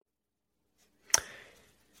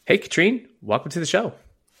Hey, Catrine, welcome to the show.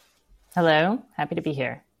 Hello, happy to be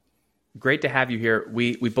here. Great to have you here.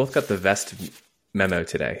 We both got the vest memo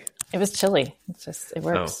today. It was chilly. It Oh,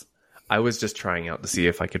 works. I was just trying out to see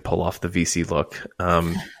if I could pull off the VC look.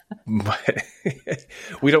 But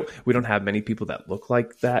we don't have many people that look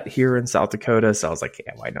like that here in South Dakota, so I was like,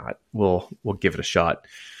 yeah, why not? We'll give it a shot.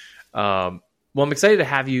 Well, I'm excited to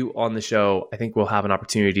have you on the show. I think we'll have an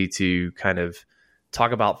opportunity to kind of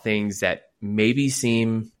talk about things that maybe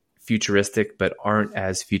seem futuristic, but aren't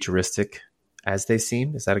as futuristic as they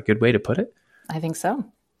seem. Is that a good way to put it? I think so.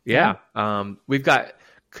 Yeah. We've got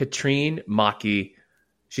Catrine Machi.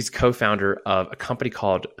 She's co-founder of a company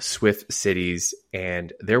called Swyft Cities,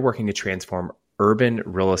 and they're working to transform urban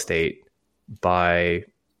real estate by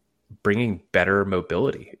bringing better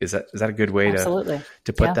mobility. Is that a good way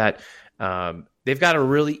to put that? They've got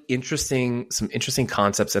some interesting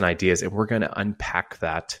concepts and ideas, and we're going to unpack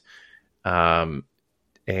that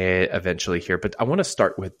eventually here. But I want to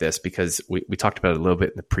start with this because we talked about it a little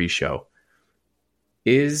bit in the pre-show.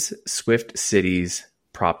 Is Swyft Cities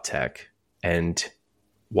prop tech, and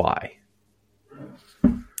why?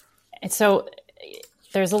 And so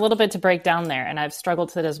there's a little bit to break down there, and I've struggled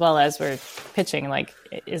with it as well as we're pitching. Like,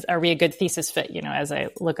 are we a good thesis fit? As I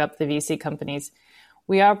look up the VC companies,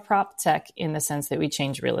 we are prop tech in the sense that we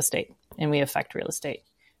change real estate and we affect real estate.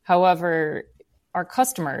 However, our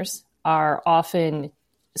customers are often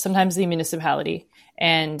sometimes the municipality,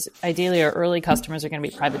 and ideally our early customers are going to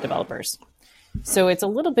be private developers. So it's a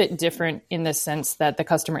little bit different in the sense that the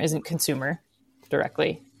customer isn't consumer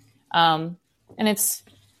directly. And it's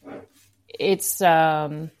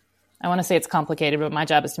I want to say it's complicated, but my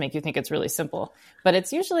job is to make you think it's really simple. But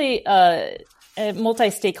it's usually a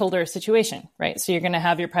multi-stakeholder situation, right? So you're going to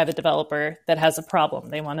have your private developer that has a problem.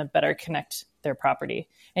 They want to better connect their property.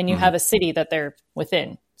 And you have a city that they're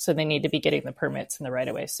within. So they need to be getting the permits in the right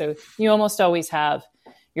of way. So you almost always have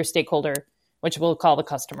your stakeholder, which we'll call the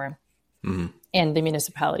customer, and the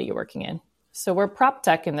municipality you're working in. So we're prop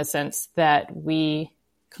tech in the sense that we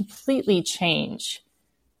completely change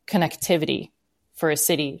connectivity for a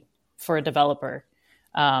city, for a developer.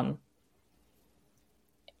 And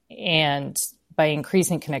by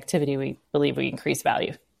increasing connectivity, we believe we increase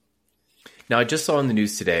value. Now, I just saw in the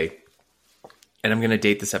news today, and I'm going to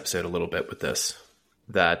date this episode a little bit with this,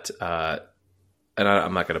 that, and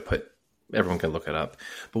I'm not going to put, everyone can look it up,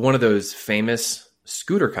 but one of those famous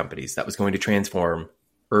scooter companies that was going to transform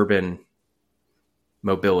urban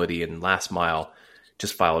mobility and last mile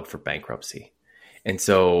just filed for bankruptcy. And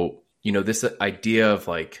so, this idea of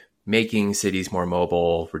like making cities more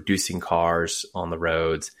mobile, reducing cars on the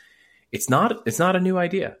roads, it's not a new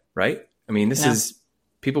idea, right? I mean,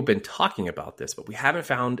 people have been talking about this, but we haven't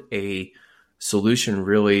found a solution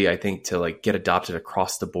really, I think, to like get adopted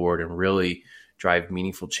across the board and really drive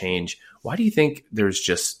meaningful change. Why do you think there's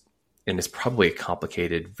just, and it's probably a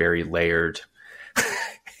complicated, very layered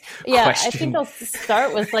question. I think I'll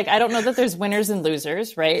start with I don't know that there's winners and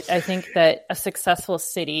losers, right? I think that a successful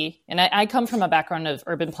city, and I come from a background of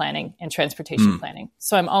urban planning and transportation planning.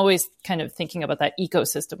 So I'm always kind of thinking about that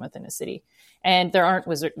ecosystem within a city. And there aren't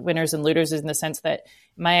winners and losers in the sense that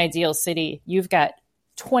my ideal city, you've got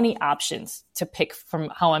 20 options to pick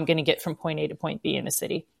from how I'm going to get from point A to point B in a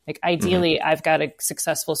city. Like ideally, I've got a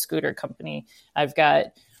successful scooter company. I've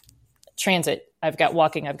got transit. I've got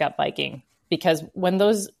walking. I've got biking. Because when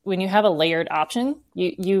you have a layered option,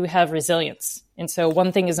 you have resilience. And so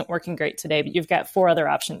one thing isn't working great today, but you've got 4 other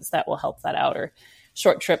options that will help that out, or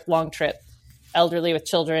short trip, long trip, elderly with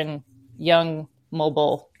children, young,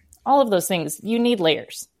 mobile, all of those things. You need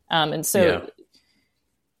layers. But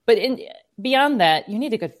beyond that, you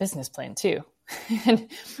need a good business plan too. And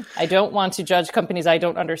I don't want to judge companies I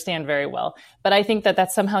don't understand very well, but I think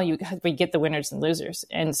that's somehow we get the winners and losers.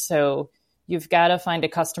 And so you've got to find a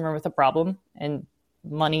customer with a problem and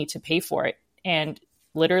money to pay for it. And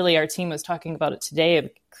literally our team was talking about it today of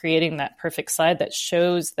creating that perfect slide that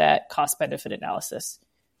shows that cost benefit analysis.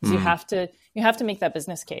 So you have to make that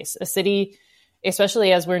business case. A city,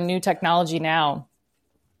 especially as we're new technology now,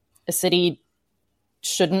 a city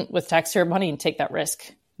shouldn't with taxpayer money take that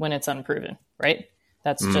risk when it's unproven, right?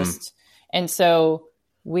 That's and so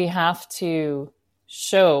we have to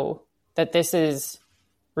show that this is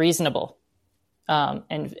reasonable.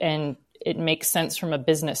 And it makes sense from a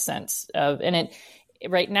business sense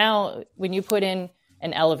right now, when you put in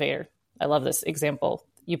an elevator, I love this example.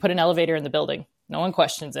 You put an elevator in the building. No one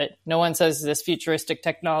questions it. No one says this futuristic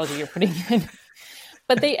technology you're putting in,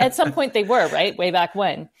 but at some point they were, right? Way back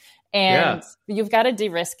when. And you've got to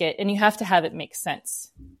de-risk it, and you have to have it make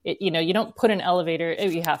sense. You don't put an elevator,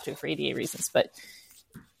 you have to for ADA reasons, but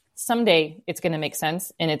someday it's going to make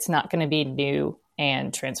sense, and it's not going to be new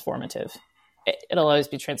and transformative. It'll always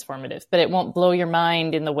be transformative, but it won't blow your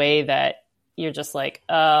mind in the way that you're just like,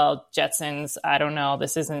 oh, Jetsons, I don't know,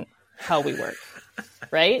 this isn't how we work,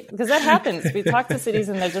 right? Because that happens. We talk to cities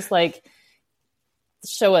and they're just like,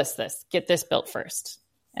 show us this, get this built first.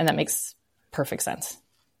 And that makes perfect sense.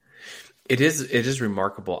 It is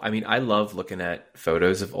remarkable. I mean, I love looking at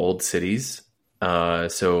photos of old cities.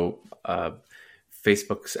 So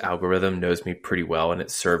Facebook's algorithm knows me pretty well, and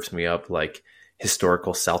it serves me up like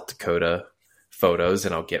historical South Dakota photos,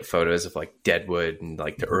 and I'll get photos of like Deadwood and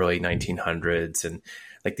like the early 1900s and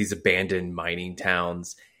like these abandoned mining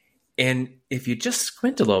towns. And if you just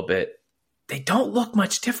squint a little bit, they don't look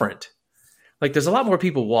much different. Like there's a lot more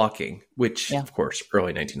people walking, which of course,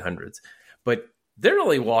 early 1900s, but they're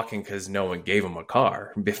only walking because no one gave them a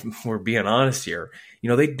car. If we're being honest here,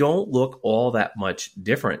 they don't look all that much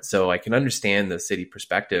different. So I can understand the city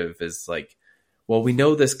perspective is like, well, we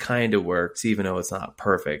know this kind of works, even though it's not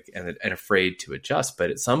perfect, and afraid to adjust.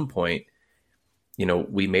 But at some point,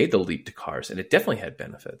 we made the leap to cars, and it definitely had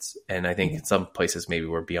benefits. And I think in some places maybe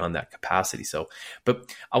we're beyond that capacity. So,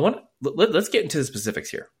 but let's get into the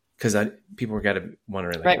specifics here, because people are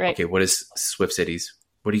wondering, like, okay, what is Swyft Cities?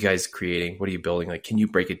 What are you guys creating? What are you building? Like, can you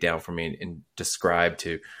break it down for me and describe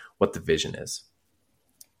to what the vision is?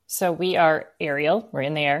 So we are aerial. We're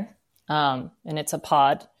in the air, and it's a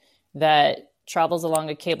pod that travels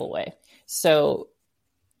along a cableway. So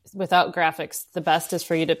without graphics, the best is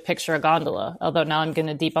for you to picture a gondola, although now I'm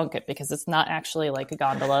going to debunk it because it's not actually like a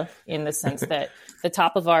gondola in the sense that the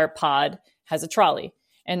top of our pod has a trolley,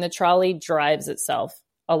 and the trolley drives itself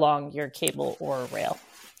along your cable or rail.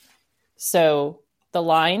 So the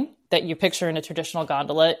line that you picture in a traditional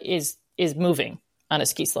gondola is moving on a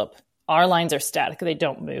ski slope. Our lines are static. They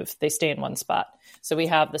don't move. They stay in one spot. So we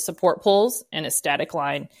have the support poles and a static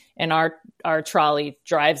line, and our trolley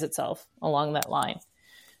drives itself along that line.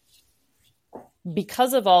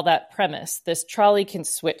 Because of all that premise, this trolley can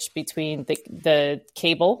switch between the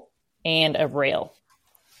cable and a rail,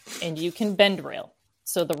 and you can bend rail.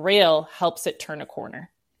 So the rail helps it turn a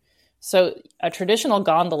corner. So a traditional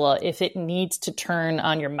gondola, if it needs to turn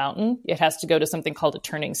on your mountain, it has to go to something called a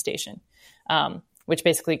turning station, which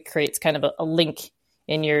basically creates kind of a link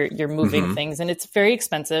in your moving things. And it's very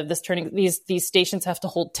expensive. These stations have to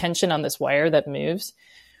hold tension on this wire that moves.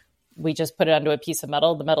 We just put it onto a piece of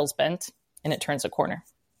metal. The metal's bent and it turns a corner.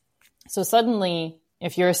 So suddenly,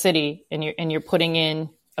 if you're a city and you're putting in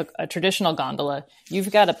a traditional gondola, you've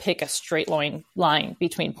got to pick a straight line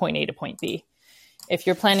between point A to point B. If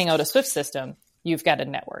you're planning out a Swyft system, you've got a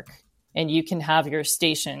network, and you can have your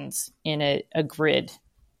stations in a grid.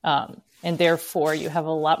 And therefore, you have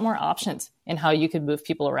a lot more options in how you can move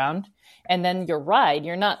people around. And then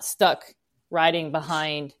you're not stuck riding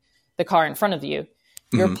behind the car in front of you.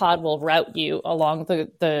 Your pod will route you along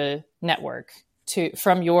the network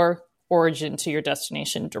from your origin to your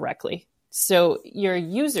destination directly. So your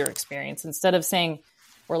user experience, instead of saying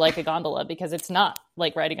we're like a gondola, because it's not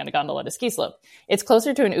like riding on a gondola at a ski slope, it's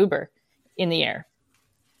closer to an Uber in the air.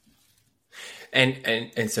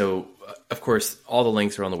 And so, of course, all the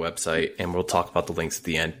links are on the website, and we'll talk about the links at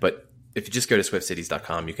the end. But if you just go to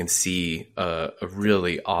swiftcities.com, you can see a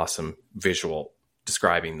really awesome visual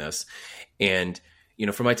describing this. And,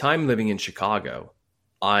 from my time living in Chicago,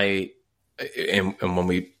 and when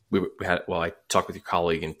we had, I talked with your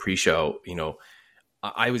colleague in pre-show,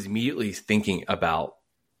 I was immediately thinking about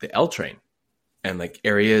the L train and like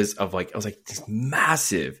areas of I was like, these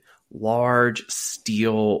massive, large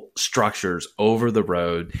steel structures over the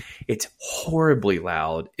road. It's horribly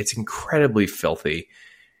loud. It's incredibly filthy.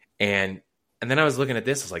 And then I was looking at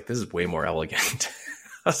this. I was like, this is way more elegant.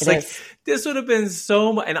 I was like, this would have been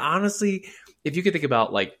so much. And honestly, if you could think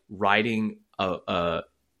about like riding for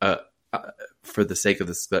the sake of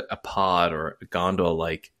this, a pod or a gondola,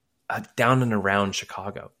 like down and around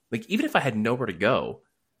Chicago, like even if I had nowhere to go,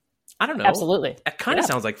 I don't know. Absolutely. It kind of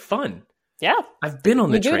sounds like fun. Yeah. I've been on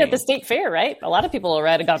the train. You do it at the state fair, right? A lot of people will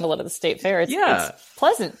ride a gondola at the state fair. It's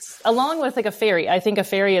pleasant. Along with like a ferry. I think a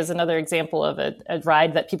ferry is another example of a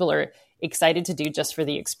ride that people are excited to do just for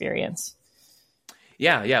the experience.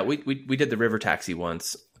 Yeah. We did the river taxi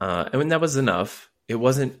once. And that was enough. It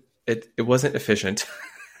wasn't efficient.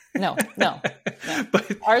 No.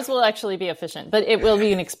 But ours will actually be efficient, but it will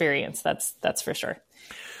be an experience. That's for sure.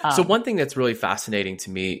 So one thing that's really fascinating to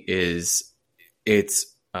me is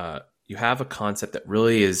you have a concept that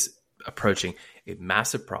really is approaching a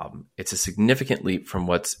massive problem. It's a significant leap from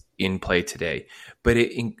what's in play today, but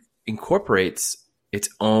it incorporates its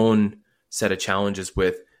own set of challenges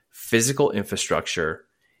with physical infrastructure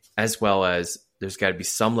as well as there's got to be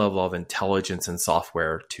some level of intelligence and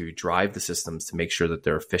software to drive the systems to make sure that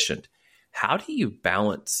they're efficient. How do you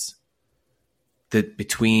balance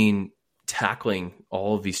between tackling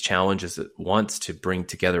all of these challenges at once to bring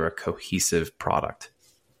together a cohesive product?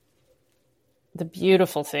 The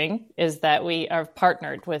beautiful thing is that we are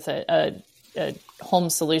partnered with a Home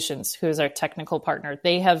Solutions, who is our technical partner.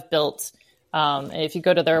 They have built, if you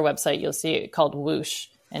go to their website, you'll see it called Whoosh,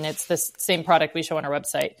 and it's the same product we show on our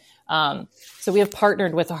website. So we have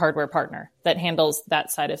partnered with a hardware partner that handles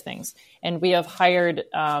that side of things. And we have hired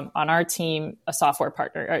on our team a software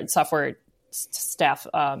partner, or software staff,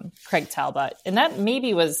 Craig Talbot. And that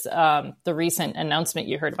maybe was the recent announcement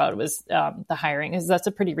you heard about. It was the hiring. That's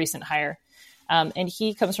a pretty recent hire. And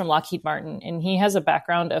he comes from Lockheed Martin, and he has a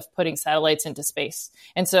background of putting satellites into space.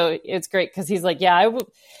 And so it's great because he's like, yeah,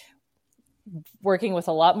 working with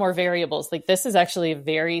a lot more variables. Like, this is actually a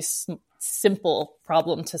very simple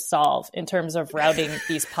problem to solve in terms of routing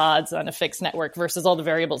these pods on a fixed network versus all the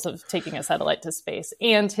variables of taking a satellite to space.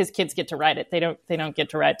 And his kids get to ride it. They don't get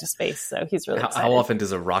to ride to space. So he's really excited. How often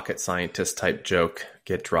does a rocket scientist type joke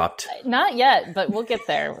get dropped? Not yet, but we'll get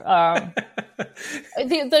there.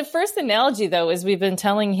 The first analogy, though, is we've been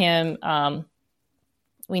telling him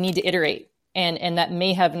we need to iterate. And that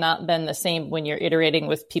may have not been the same when you're iterating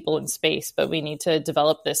with people in space, but we need to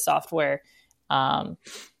develop this software.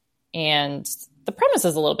 And the premise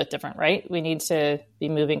is a little bit different, right? We need to be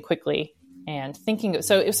moving quickly and thinking.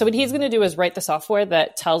 So what he's going to do is write the software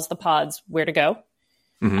that tells the pods where to go,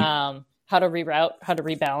 how to reroute, how to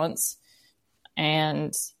rebalance.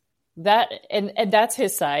 And that's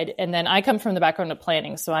his side. And then I come from the background of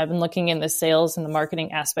planning. So I've been looking in the sales and the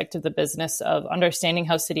marketing aspect of the business of understanding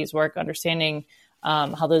how cities work, understanding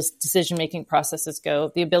how those decision-making processes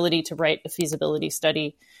go, the ability to write a feasibility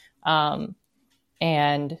study,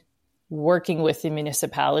 and working with the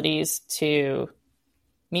municipalities to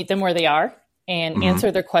meet them where they are and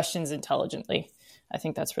answer their questions intelligently. I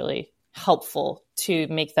think that's really helpful to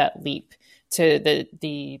make that leap to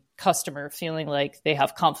the customer feeling like they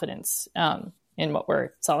have confidence in what we're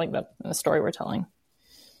selling them and the story we're telling.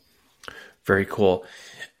 Very cool.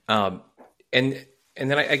 And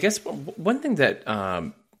then I guess one thing that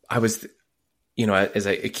I was, as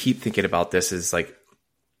I keep thinking about this is like,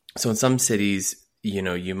 so in some cities,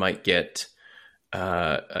 you might get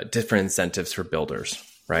different incentives for builders,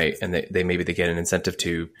 right? And they maybe they get an incentive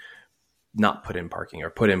to not put in parking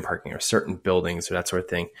or put in parking or certain buildings or that sort of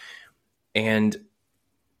thing. And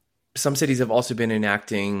some cities have also been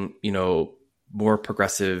enacting, more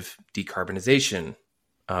progressive decarbonization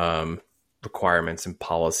requirements and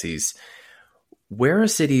policies. Where are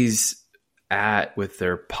cities at with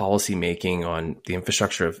their policy making on the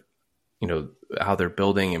infrastructure of, how they're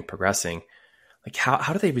building and progressing? Like,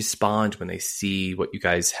 how do they respond when they see what you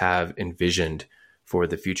guys have envisioned for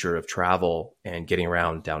the future of travel and getting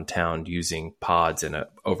around downtown using pods and an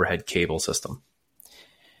overhead cable system?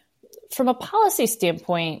 From a policy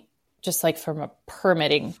standpoint, just like from a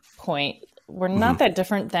permitting point, we're not that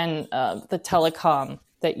different than the telecom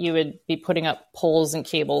that you would be putting up poles and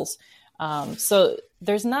cables. So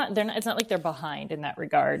it's not like they're behind in that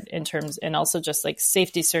regard in terms, and also just like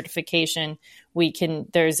safety certification.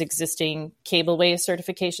 There's existing cableway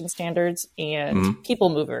certification standards and people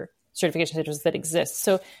mover certification standards that exist.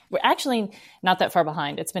 So we're actually not that far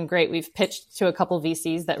behind. It's been great. We've pitched to a couple of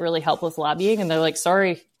VCs that really help with lobbying, and they're like,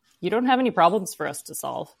 sorry, you don't have any problems for us to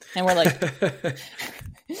solve. And we're like,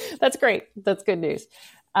 that's great. That's good news.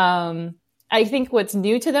 I think what's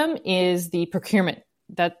new to them is the procurement.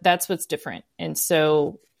 That's what's different. And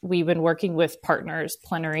so we've been working with partners,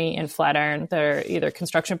 Plenary and Flatiron. They're either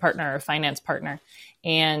construction partner or finance partner,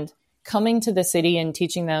 and coming to the city and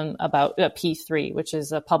teaching them about a P3, which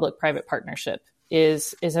is a public-private partnership,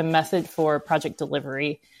 is a method for project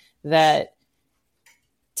delivery that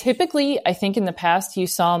typically, I think in the past, you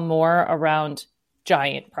saw more around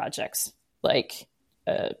giant projects, like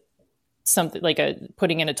something like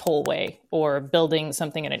putting in a tollway or building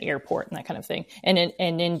something at an airport and that kind of thing. And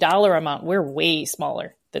in dollar amount, we're way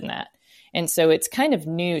smaller than that. And so it's kind of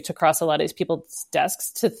new to cross a lot of these people's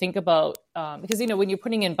desks to think about, because, when you're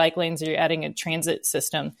putting in bike lanes or you're adding a transit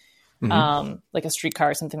system, like a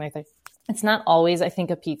streetcar or something like that, it's not always, I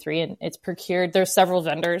think, a P3, and it's procured. There's several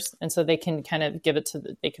vendors, and so they can kind of give it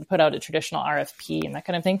they can put out a traditional RFP and that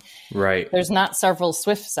kind of thing. Right. There's not several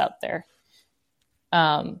Swifts out there.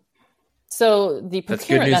 So the procurement That's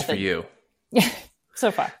good news method, for you. Yeah,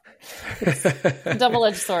 so far. It's a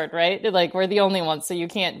double-edged sword, right? Like, we're the only ones, so you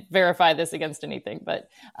can't verify this against anything. But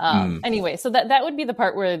anyway, so that would be the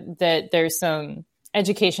part where there's some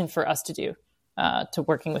education for us to do, to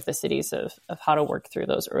working with the cities of how to work through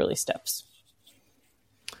those early steps.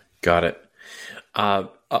 Got it. I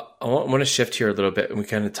want to shift here a little bit. And we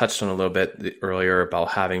kind of touched on a little bit earlier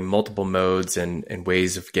about having multiple modes and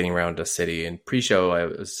ways of getting around a city. And pre-show, I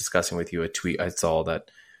was discussing with you a tweet I saw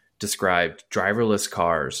that described driverless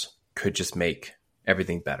cars could just make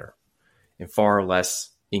everything better and far less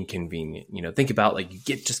inconvenient. You know, think about like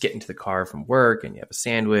you just get into the car from work and you have a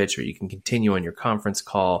sandwich, or you can continue on your conference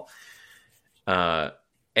call.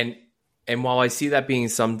 And while I see that being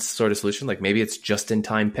some sort of solution, like maybe it's just in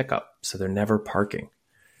time pickup, so they're never parking,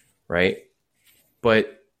 right?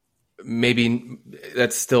 But maybe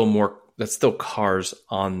that's still cars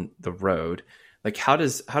on the road. Like how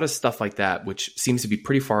does stuff like that, which seems to be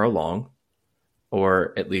pretty far along,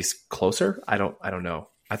 or at least closer? I don't know.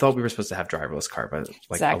 I thought we were supposed to have driverless car, but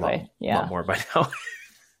like a lot more by now.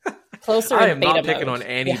 Closer. I am not picking on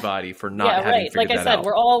anybody for not having figured like that I said, out.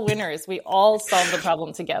 we're all winners. We all solve the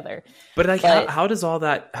problem together. But like, how does all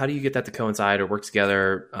that? How do you get that to coincide or work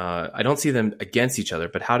together? I don't see them against each other,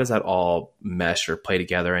 but how does that all mesh or play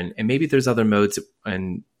together? And maybe there's other modes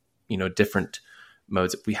and different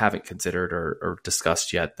modes that we haven't considered or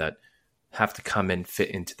discussed yet that have to come and fit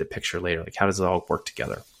into the picture later. Like, how does it all work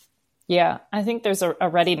together? Yeah, I think there's a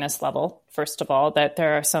readiness level, first of all, that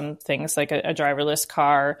there are some things like a driverless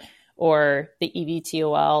car or the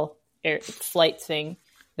eVTOL flight thing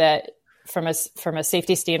that from a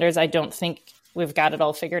safety standards, I don't think we've got it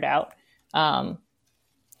all figured out. And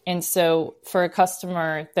so for a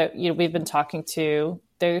customer that we've been talking to,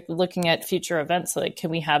 they're looking at future events. Like, can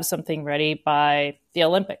we have something ready by the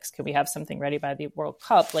Olympics? Can we have something ready by the World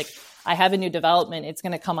Cup? Like, I have a new development. It's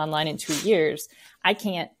going to come online in 2 years.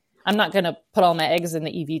 I'm not going to put all my eggs in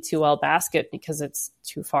the eVTOL basket because it's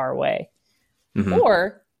too far away. Mm-hmm.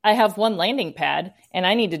 Or I have one landing pad and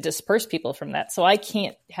I need to disperse people from that. So I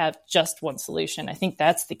can't have just one solution. I think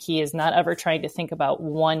that's the key, is not ever trying to think about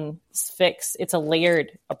one fix. It's a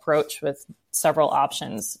layered approach with several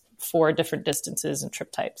options for different distances and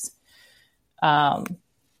trip types. I'm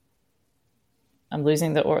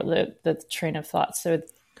losing the train of thought. So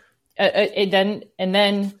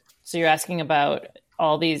so you're asking about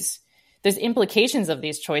all there's implications of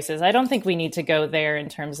these choices. I don't think we need to go there in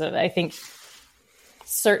terms of, I think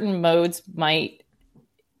certain modes might,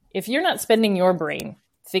 if you're not spending your brain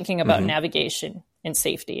thinking about mm-hmm. navigation and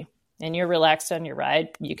safety and you're relaxed on your ride,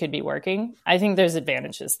 you could be working. I think there's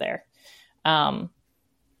advantages there.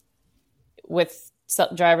 With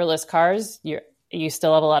driverless cars, you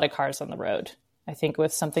still have a lot of cars on the road. I think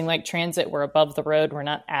with something like transit, we're above the road. We're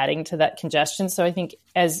not adding to that congestion. So I think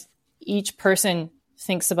as each person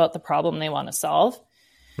thinks about the problem they want to solve,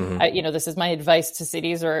 mm-hmm. This is my advice to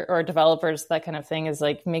cities or developers, that kind of thing, is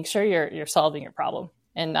like, make sure you're solving your problem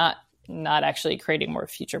and not actually creating more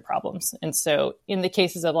future problems. And so in the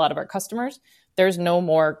cases of a lot of our customers, there's no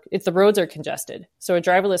more, if the roads are congested. So a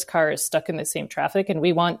driverless car is stuck in the same traffic and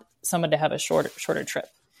we want someone to have a shorter trip.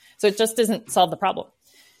 So it just doesn't solve the problem.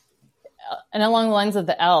 And along the lines of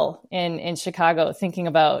the L in Chicago, thinking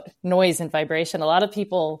about noise and vibration, a lot of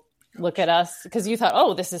people look at us because you thought,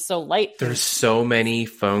 oh, this is so light. There's so many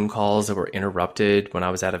phone calls that were interrupted when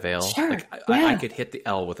I was at Avail. Sure. Like, I could hit the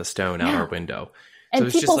L with a stone out our window. And so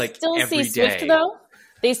it's people just like still every see day. Swyft though.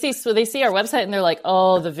 They see our website and they're like,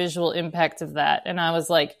 oh, the visual impact of that. And I was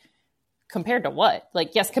like, compared to what?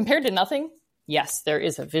 Like, yes, compared to nothing. Yes, there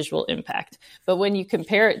is a visual impact. But when you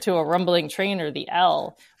compare it to a rumbling train or the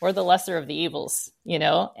L, or the lesser of the evils, and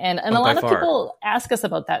a lot of people ask us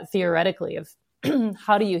about that theoretically of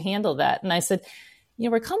how do you handle that? And I said,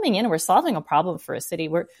 we're coming in and we're solving a problem for a city.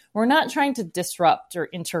 We're not trying to disrupt or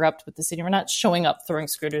interrupt with the city. We're not showing up throwing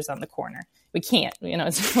scooters on the corner. We can't,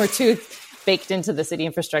 we're too baked into the city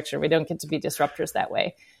infrastructure. We don't get to be disruptors that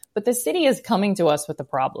way. But the city is coming to us with a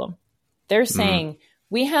problem. They're saying,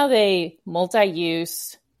 we have a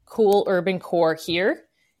multi-use, cool urban core here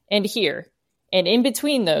and here. And in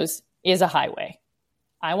between those is a highway.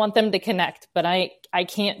 I want them to connect, but I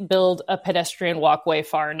can't build a pedestrian walkway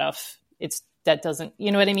far enough. That doesn't,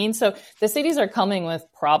 you know what I mean? So the cities are coming with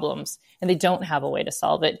problems and they don't have a way to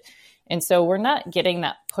solve it. And so we're not getting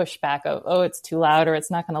that pushback of, oh, it's too loud or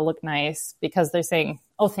it's not going to look nice, because they're saying,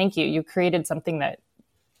 oh, thank you. You created something that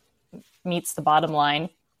meets the bottom line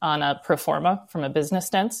on a pro forma from a business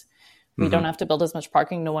sense. We don't have to build as much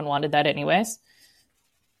parking. No one wanted that anyways.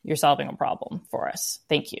 You're solving a problem for us.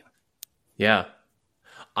 Thank you. Yeah.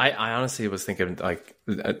 I honestly was thinking, like,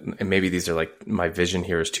 and maybe these are like, my vision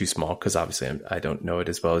here is too small because obviously I don't know it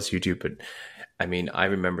as well as you do. But I mean, I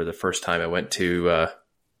remember the first time I went to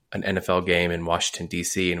an NFL game in Washington,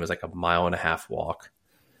 D.C., and it was like a 1.5 mile walk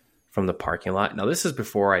from the parking lot. Now, this is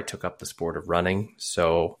before I took up the sport of running.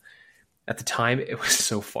 So at the time, it was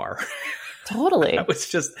so far. Totally. It was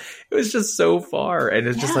just so far. And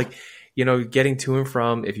it's just like, getting to and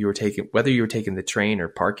from, whether you were taking the train or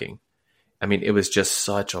parking, I mean, it was just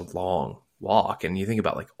such a long walk. And you think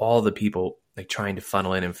about like all the people like trying to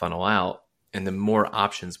funnel in and funnel out, and the more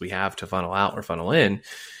options we have to funnel out or funnel in,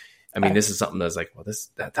 I mean, this is something that's like, well,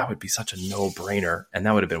 that would be such a no-brainer, and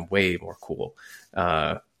that would have been way more cool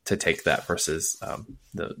to take that versus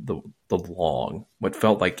the long, what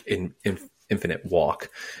felt like infinite walk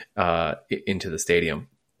into the stadium.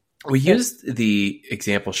 We used the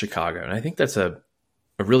example Chicago, and I think that's a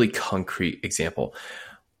really concrete example.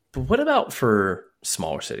 But what about for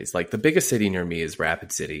smaller cities? Like the biggest city near me is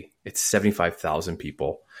Rapid City. It's 75,000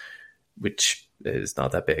 people, which is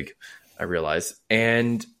not that big, I realize.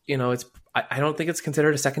 And, I don't think it's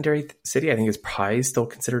considered a secondary city. I think it's probably still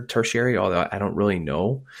considered tertiary, although I don't really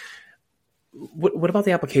know. What about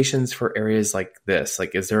the applications for areas like this?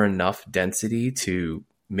 Like, is there enough density to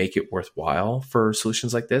make it worthwhile for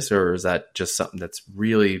solutions like this? Or is that just something that's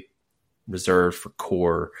really reserved for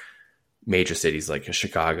core major cities like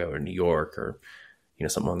Chicago or New York or,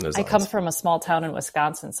 something along those lines? I come from a small town in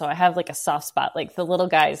Wisconsin, so I have like a soft spot, like the little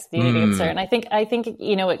guys, the idiots there. And I think,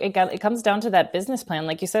 it comes down to that business plan.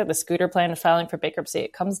 Like you said, the scooter plan, filing for bankruptcy,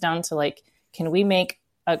 it comes down to like, can we make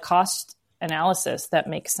a cost analysis that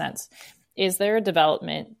makes sense? Is there a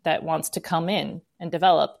development that wants to come in and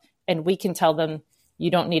develop, and we can tell them, you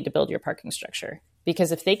don't need to build your parking structure?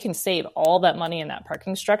 Because if they can save all that money in that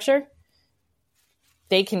parking structure,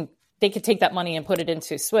 they could take that money and put it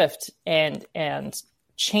into Swyft and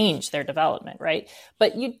change their development, right?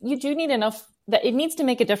 But you do need enough that it needs to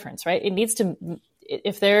make a difference, right? It needs to,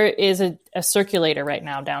 if there is a circulator right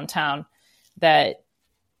now downtown that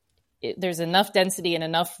there's enough density and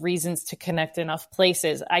enough reasons to connect enough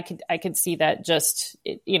places, I could see that just,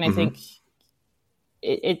 I think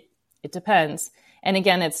it depends. And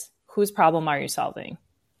again, it's whose problem are you solving?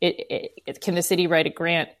 Can the city write a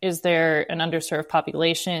grant? Is there an underserved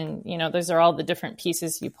population? Those are all the different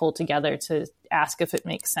pieces you pull together to ask if it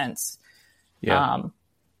makes sense. Yeah.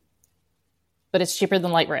 But it's cheaper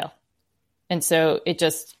than light rail. And so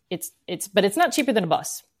but it's not cheaper than a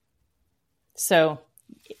bus. So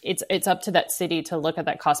it's up to that city to look at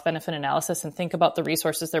that cost benefit analysis and think about the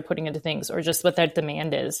resources they're putting into things, or just what their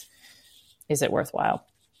demand is. Is it worthwhile?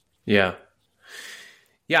 Yeah.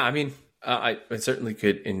 Yeah. I mean, I certainly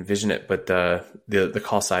could envision it, but the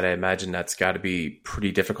cost side, I imagine that's got to be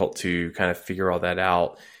pretty difficult to kind of figure all that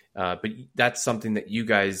out. But that's something that you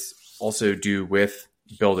guys also do with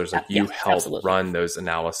builders. Like you help absolutely run those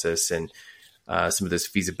analysis and some of those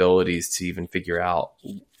feasibilities to even figure out,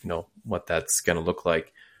 what that's going to look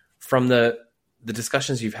like. From the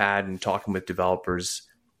discussions you've had and talking with developers,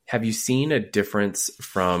 have you seen a difference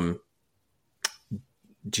from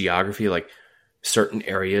geography? Like, certain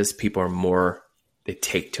areas people are more, they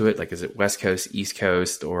take to it? Like, is it West Coast, East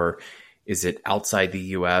Coast, or is it outside the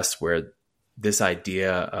US where this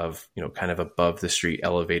idea of, kind of above the street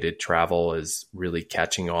elevated travel is really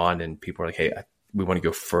catching on and people are like, hey, we want to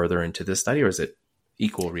go further into this study? Or is it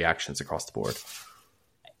equal reactions across the board?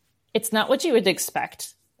 It's not what you would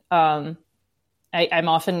expect. I'm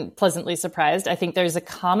often pleasantly surprised. I think there's a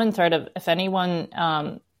common thread of, if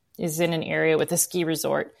anyone is in an area with a ski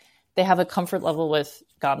resort, they have a comfort level with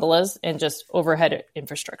gondolas and just overhead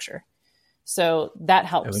infrastructure. So that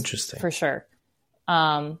helps. Interesting. For sure.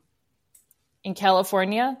 In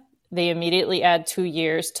California, they immediately add 2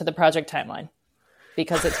 years to the project timeline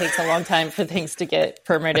because it takes a long time for things to get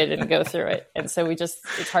permitted and go through it. And so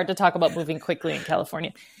it's hard to talk about moving quickly in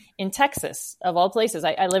California. In Texas, of all places,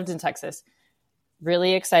 I lived in Texas,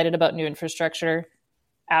 really excited about new infrastructure,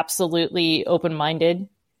 absolutely open-minded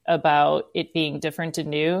about it being different and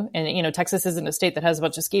new. And, Texas isn't a state that has a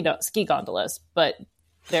bunch of ski gondolas, but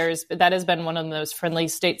that has been one of those friendly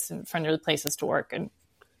states and friendly places to work. And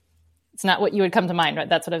it's not what you would come to mind, right?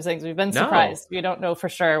 That's what I'm saying. We've been surprised. We don't know for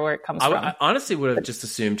sure where it comes from. I honestly would have just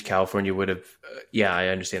assumed California would have, I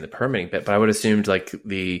understand the permitting bit, but I would have assumed like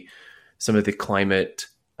some of the climate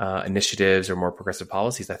initiatives or more progressive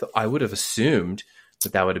policies. I would have assumed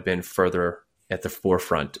that would have been further at the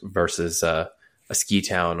forefront versus a ski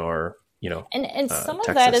town or, and some of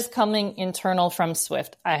Texas. that is coming internal from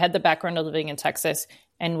Swyft. I had the background of living in Texas,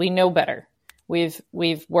 and we know better.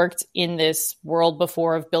 We've worked in this world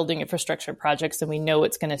before of building infrastructure projects, and we know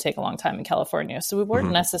it's going to take a long time in California. So we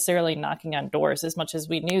weren't necessarily knocking on doors as much as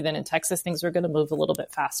we knew that in Texas things were going to move a little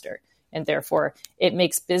bit faster. And therefore, it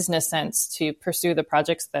makes business sense to pursue the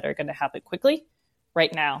projects that are going to happen quickly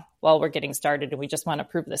right now while we're getting started. And we just want to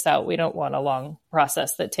prove this out. We don't want a long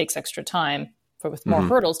process that takes extra time with more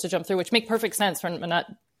hurdles to jump through, which make perfect sense from not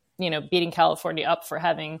beating California up for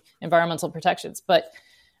having environmental protections. But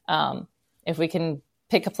if we can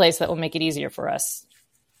pick a place that will make it easier for us,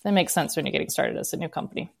 that makes sense when you're getting started as a new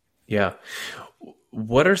company. Yeah.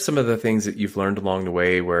 What are some of the things that you've learned along the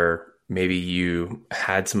way where maybe you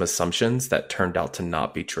had some assumptions that turned out to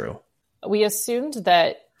not be true? We assumed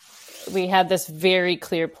that we had this very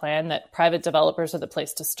clear plan that private developers are the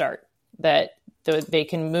place to start, that they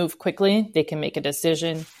can move quickly, they can make a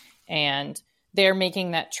decision, and they're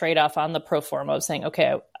making that trade-off on the pro forma of saying,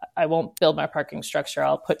 okay, I won't build my parking structure,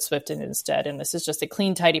 I'll put Swyft in instead, and this is just a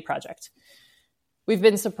clean, tidy project. We've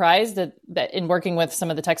been surprised that in working with some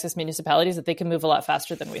of the Texas municipalities that they can move a lot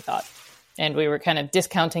faster than we thought. And we were kind of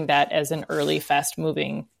discounting that as an early,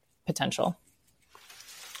 fast-moving potential.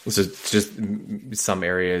 So just some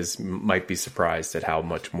areas might be surprised at how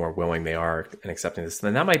much more willing they are in accepting this.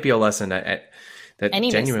 And that might be a lesson that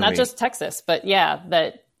genuinely... not just Texas, but yeah,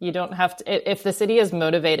 that you don't have to... If the city is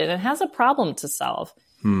motivated and has a problem to solve,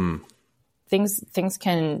 things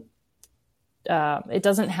can... it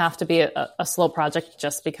doesn't have to be a slow project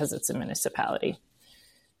just because it's a municipality.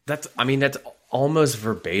 That's almost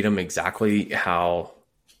verbatim exactly how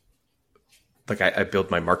I build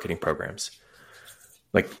my marketing programs.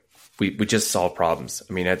 Like we just solve problems.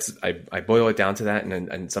 I mean, I boil it down to that.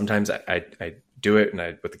 And sometimes I do it.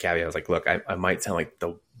 And with the caveat, I was like, look, I might sound like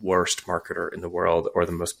the worst marketer in the world or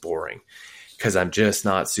the most boring because I'm just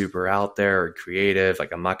not super out there or creative.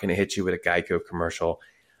 Like I'm not going to hit you with a Geico commercial.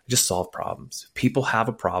 Just solve problems. People have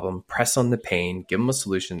a problem, press on the pain, give them a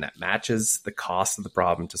solution that matches the cost of the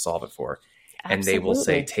problem to solve it for. Absolutely. And they will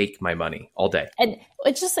say, take my money all day. And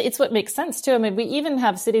it's what makes sense too. I mean, we even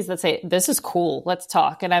have cities that say, this is cool, let's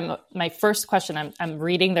talk. And my first question, I'm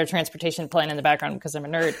reading their transportation plan in the background because I'm a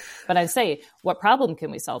nerd, but I say, what problem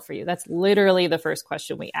can we solve for you? That's literally the first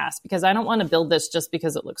question we ask, because I don't want to build this just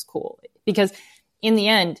because it looks cool. Because in the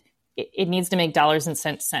end, it needs to make dollars and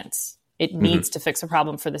cents sense. It needs to fix a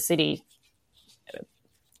problem for the city.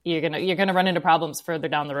 You're gonna run into problems further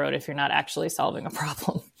down the road if you're not actually solving a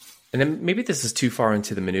problem. And then maybe this is too far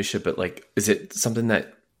into the minutia, but is it something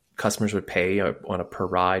that customers would pay on a per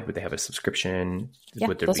ride? Would they have a subscription? Yeah,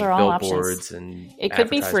 would there those be are all billboards options. and it could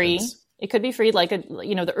be free. It could be free.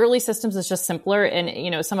 The early systems is just simpler.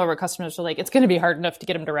 And, some of our customers are like, it's going to be hard enough to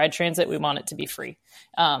get them to ride transit. We want it to be free.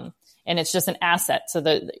 And it's just an asset. So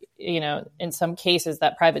that, in some cases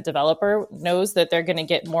that private developer knows that they're going to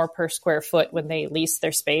get more per square foot when they lease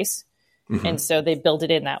their space. Mm-hmm. And so they build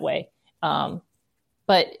it in that way.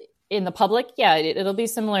 But in the public, yeah, it'll be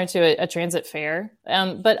similar to a transit fare.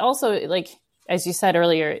 But also, as you said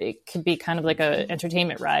earlier, it could be kind of like a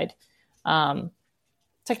entertainment ride.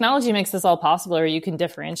 Technology makes this all possible, or you can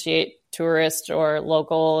differentiate tourist or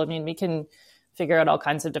local. I mean, we can figure out all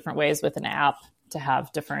kinds of different ways with an app to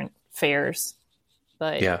have different fares.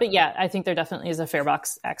 But yeah, I think there definitely is a fare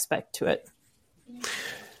box aspect to it.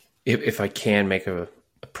 If I can make a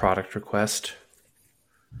product request.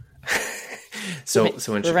 So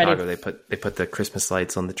in Chicago, they put the Christmas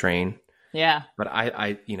lights on the train. Yeah. But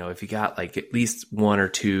I if you got at least one or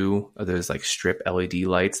two of those strip LED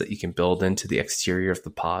lights that you can build into the exterior of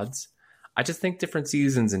the pods, I just think different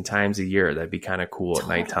seasons and times of year, that'd be kind of cool at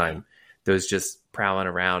nighttime. Those just prowling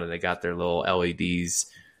around and they got their little LEDs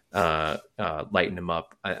lighting them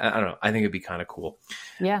up. I don't know. I think it'd be kind of cool.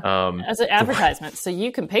 Yeah. As an advertisement. So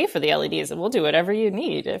you can pay for the LEDs and we'll do whatever you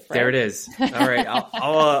need. There it is. All right.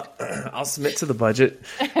 I'll submit to the budget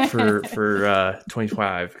for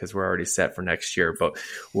 25 because we're already set for next year, but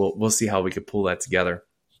we'll see how we could pull that together.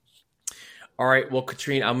 All right. Well,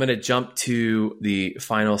 Catrine, I'm going to jump to the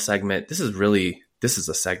final segment. This is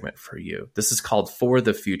a segment for you. This is called For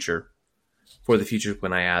the Future. For the Future,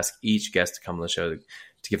 when I ask each guest to come on the show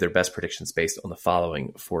to give their best predictions based on the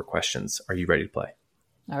following 4 questions. Are you ready to play?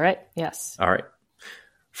 All right. Yes. All right.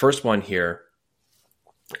 First one here.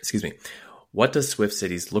 Excuse me. What does Swyft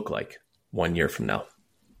Cities look like 1 year from now?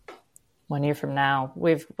 1 year from now,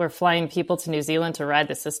 we're flying people to New Zealand to ride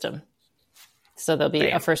the system. So there'll be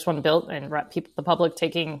a first one built and the public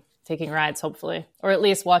taking rides, hopefully, or at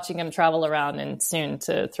least watching them travel around, and soon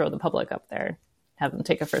to throw the public up there, have them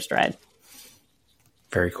take a first ride.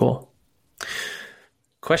 Very cool.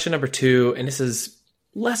 Question number 2, and this is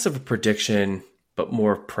less of a prediction, but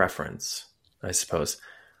more preference, I suppose.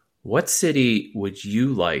 What city would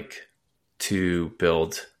you like to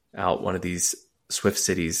build out one of these Swyft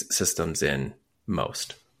Cities systems in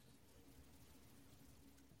most?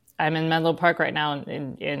 I'm in Menlo Park right now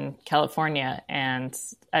in California, and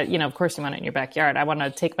of course you want it in your backyard. I want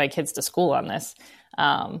to take my kids to school on this,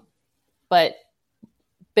 but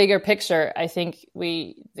bigger picture, I think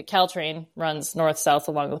the Caltrain runs north-south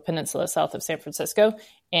along the peninsula south of San Francisco,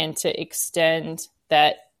 and to extend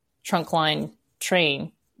that trunk line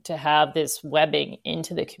train to have this webbing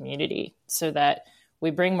into the community so that we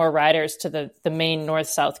bring more riders to the main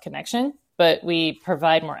north-south connection, but we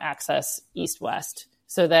provide more access east-west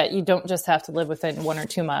so that you don't just have to live within 1 or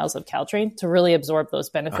 2 miles of Caltrain to really absorb those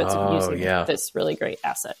benefits of using this really great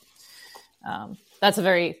asset. That's a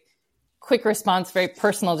very quick response, very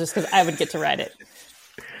personal, just because I would get to ride it.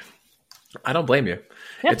 I don't blame you.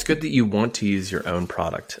 Yep. It's good that you want to use your own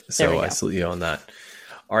product. So I salute you on that.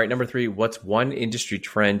 All right, number 3, what's one industry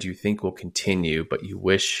trend you think will continue, but you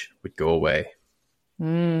wish would go away?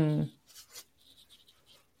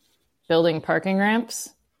 Building parking ramps.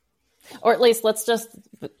 Or at least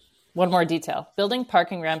one more detail. Building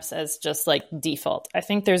parking ramps as just like default. I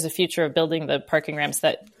think there's a future of building the parking ramps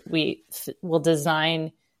that we will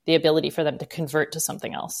design the ability for them to convert to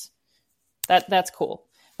something else. That's cool.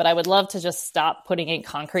 But I would love to just stop putting in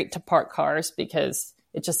concrete to park cars because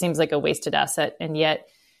it just seems like a wasted asset. And yet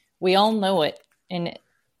we all know it in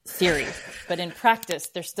theory, but in practice,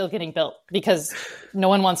 they're still getting built because no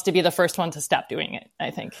one wants to be the first one to stop doing it,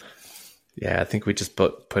 I think. Yeah, I think we just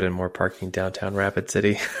put in more parking downtown Rapid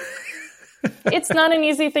City. It's not an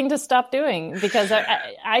easy thing to stop doing because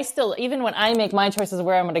I still, even when I make my choices of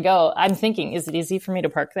where I'm going to go, I'm thinking, is it easy for me to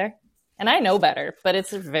park there? And I know better, but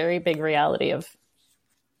it's a very big reality of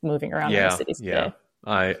moving around in the cities today.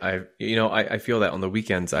 I feel that on the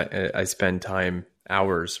weekends, I spend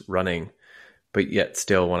hours running, but yet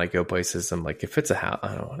still when I go places, I'm like, if it's a house,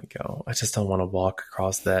 I don't want to go. I just don't want to walk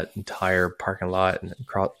across that entire parking lot and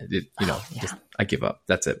I give up.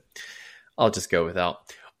 That's it. I'll just go without.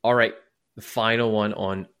 All right. The final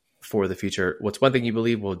one for the future. What's one thing you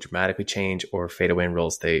believe will dramatically change or fade away in real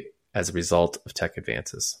estate as a result of tech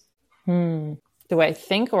advances? Do I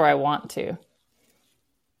think or I want to?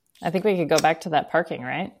 I think we could go back to that parking,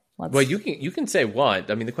 right? Well, you can say what.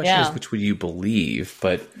 I mean, the question is which would you believe?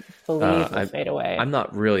 But will fade away. I'm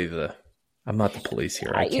not the police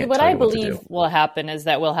here. I can't what tell I you what believe to do. will happen is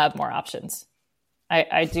that we'll have more options.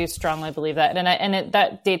 I do strongly believe that.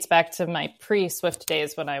 That dates back to my pre-Swyft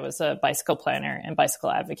days when I was a bicycle planner and bicycle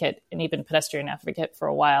advocate and even pedestrian advocate for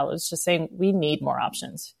a while. It was just saying we need more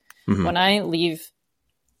options. Mm-hmm. When I leave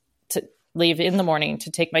in the morning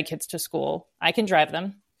to take my kids to school, I can drive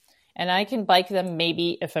them and I can bike them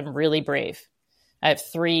maybe if I'm really brave. I have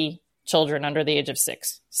 3 children under the age of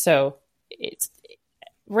 6. So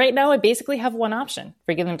right now, I basically have one option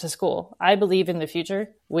for getting them to school. I believe in the future,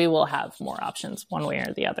 we will have more options one way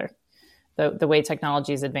or the other. The way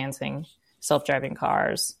technology is advancing, self-driving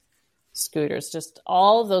cars, scooters, just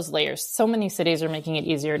all of those layers. So many cities are making it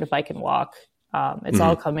easier to bike and walk. It's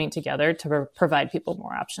all coming together to provide people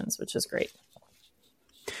more options, which is great.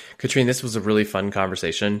 Catrine, this was a really fun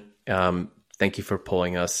conversation. Thank you for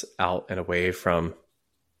pulling us out and away from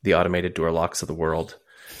the automated door locks of the world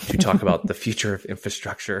to talk about the future of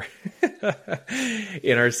infrastructure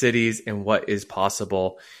in our cities and what is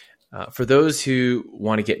possible. For those who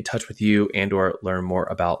want to get in touch with you and or learn more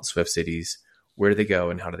about Swyft Cities, where do they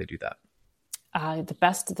go and how do they do that?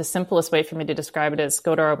 The simplest way for me to describe it is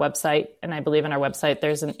go to our website. And I believe in our website,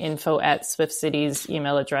 there's an info@Swyft Cities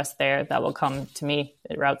email address there that will come to me.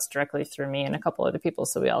 It routes directly through me and a couple other people.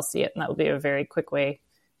 So we all see it. And that will be a very quick way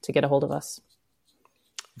to get a hold of us.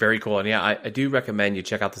 Very cool. And yeah, I do recommend you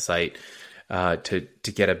check out the site to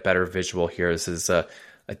get a better visual here. This is a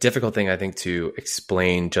difficult thing, I think, to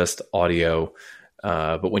explain just audio.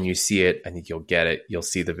 But when you see it, I think you'll get it. You'll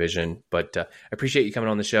see the vision. But I appreciate you coming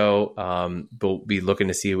on the show. We'll be looking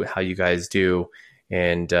to see how you guys do.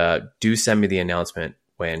 And do send me the announcement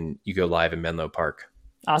when you go live in Menlo Park.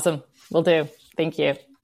 Awesome. Will do. Thank you.